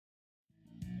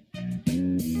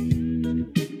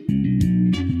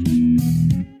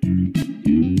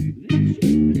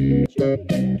Ain't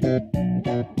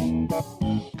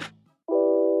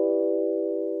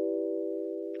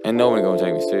nobody gonna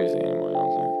take me seriously anymore, you know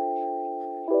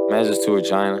what I'm saying? Man, I just toured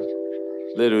China.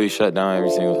 Literally shut down every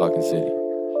single fucking city.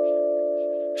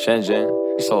 Shenzhen,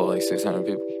 we saw like 600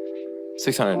 people.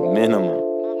 600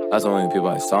 minimum. That's the only people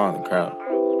I saw in the crowd.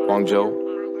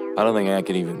 Guangzhou, I don't think I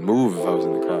could even move if I was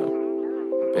in the crowd.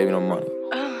 Baby, no money.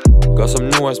 Got some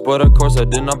new ice, but of course I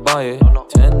did not buy it.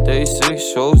 10 days, 6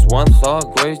 shows, one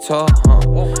thought, great talk,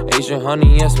 Asian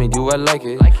honey asked me, do I like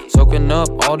it? Soaking up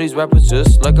all these rappers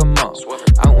just like a mom.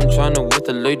 Out in China with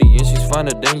a lady and she's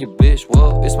finer than your bitch.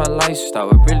 Well, it's my lifestyle,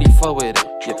 I really fuck with it.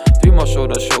 Yeah, 3 more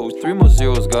shoulder shows, 3 more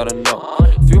zeros, gotta know.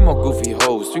 3 more goofy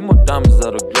hoes, 3 more diamonds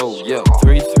that'll glow. Yeah,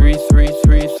 3, 3, 3,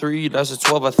 3, 3, that's a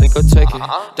 12, I think I'll take it.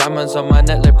 Diamonds on my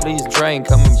neck, like please drain.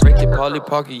 Come and break it, Polly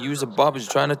Pocket, use a barbers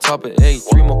trying to top it. Hey,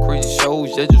 3 more crazy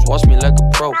shows, yeah, just watch me like a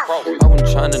pro. I went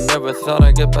China, never thought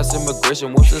I'd get past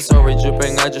immigration. Once the sorry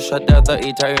dripping, I just shut down the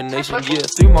entire nation. Yeah,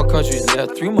 3 more countries, yeah,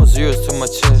 3 more zeros to my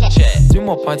chest. 3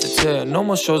 more pints of tear, no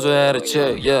more shows without a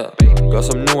check, yeah. Got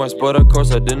some new ones, but of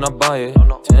course I did not buy it.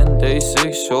 10 days,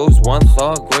 6 shows, one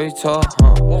thought, great talk,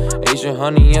 Asian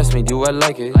honey asked me, do I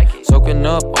like it? Soaking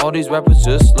up all these rappers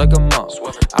just like a mom.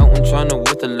 Out in China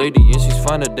with a lady and she's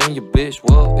finer than your bitch.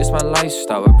 Well, it's my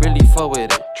lifestyle, I really fuck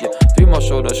with it. Yeah, 3 more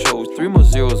shoulder shows, 3 more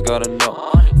zeros, gotta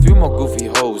know. 3 more goofy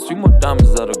hoes, 3 more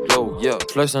diamonds that'll glow. Yeah,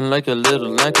 flexing like a little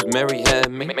lamb cause Mary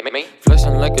had me.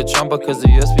 Flexing like a trumper cause the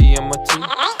USB in my teeth.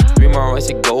 3 more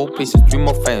icy gold pieces, 3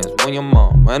 more fans on your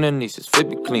mom and her nieces.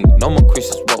 Flip it clean, no more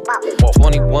creases, whoa.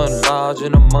 21 large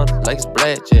in a month like it's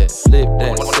black, yeah. Flip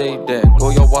that, save that, go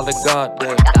your wallet, got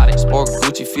that. Sport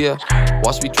Gucci fear,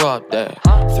 watch me drop that.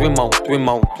 3 more, 3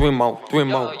 more, 3 more, 3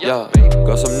 more, yeah.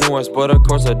 Got some new ones, but of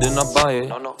course I did not buy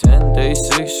it. 10 days,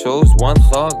 6 shows, one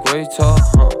thought, great talk,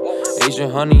 Asian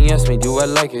honey asked me, do I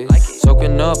like it?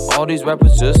 Soaking up all these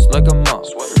rappers just like a mom.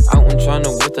 Out in China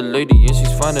with a lady and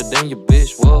she's finer than your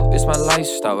bitch. Well, it's my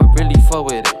lifestyle, I really fuck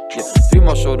with it. Yeah, 3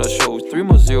 more shoulder shows, 3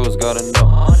 more zeros, gotta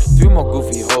know. 3 more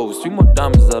goofy hoes, 3 more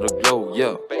diamonds that'll glow,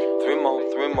 yeah. 3 more,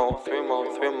 3 more, 3 more,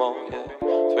 3 more, yeah.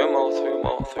 3 more, 3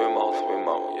 more, 3 more, 3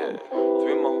 more, yeah.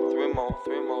 3 more, 3 more,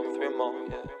 3 more, 3 more,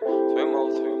 yeah. 3 more,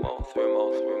 3 more, 3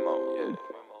 more, 3 more, yeah.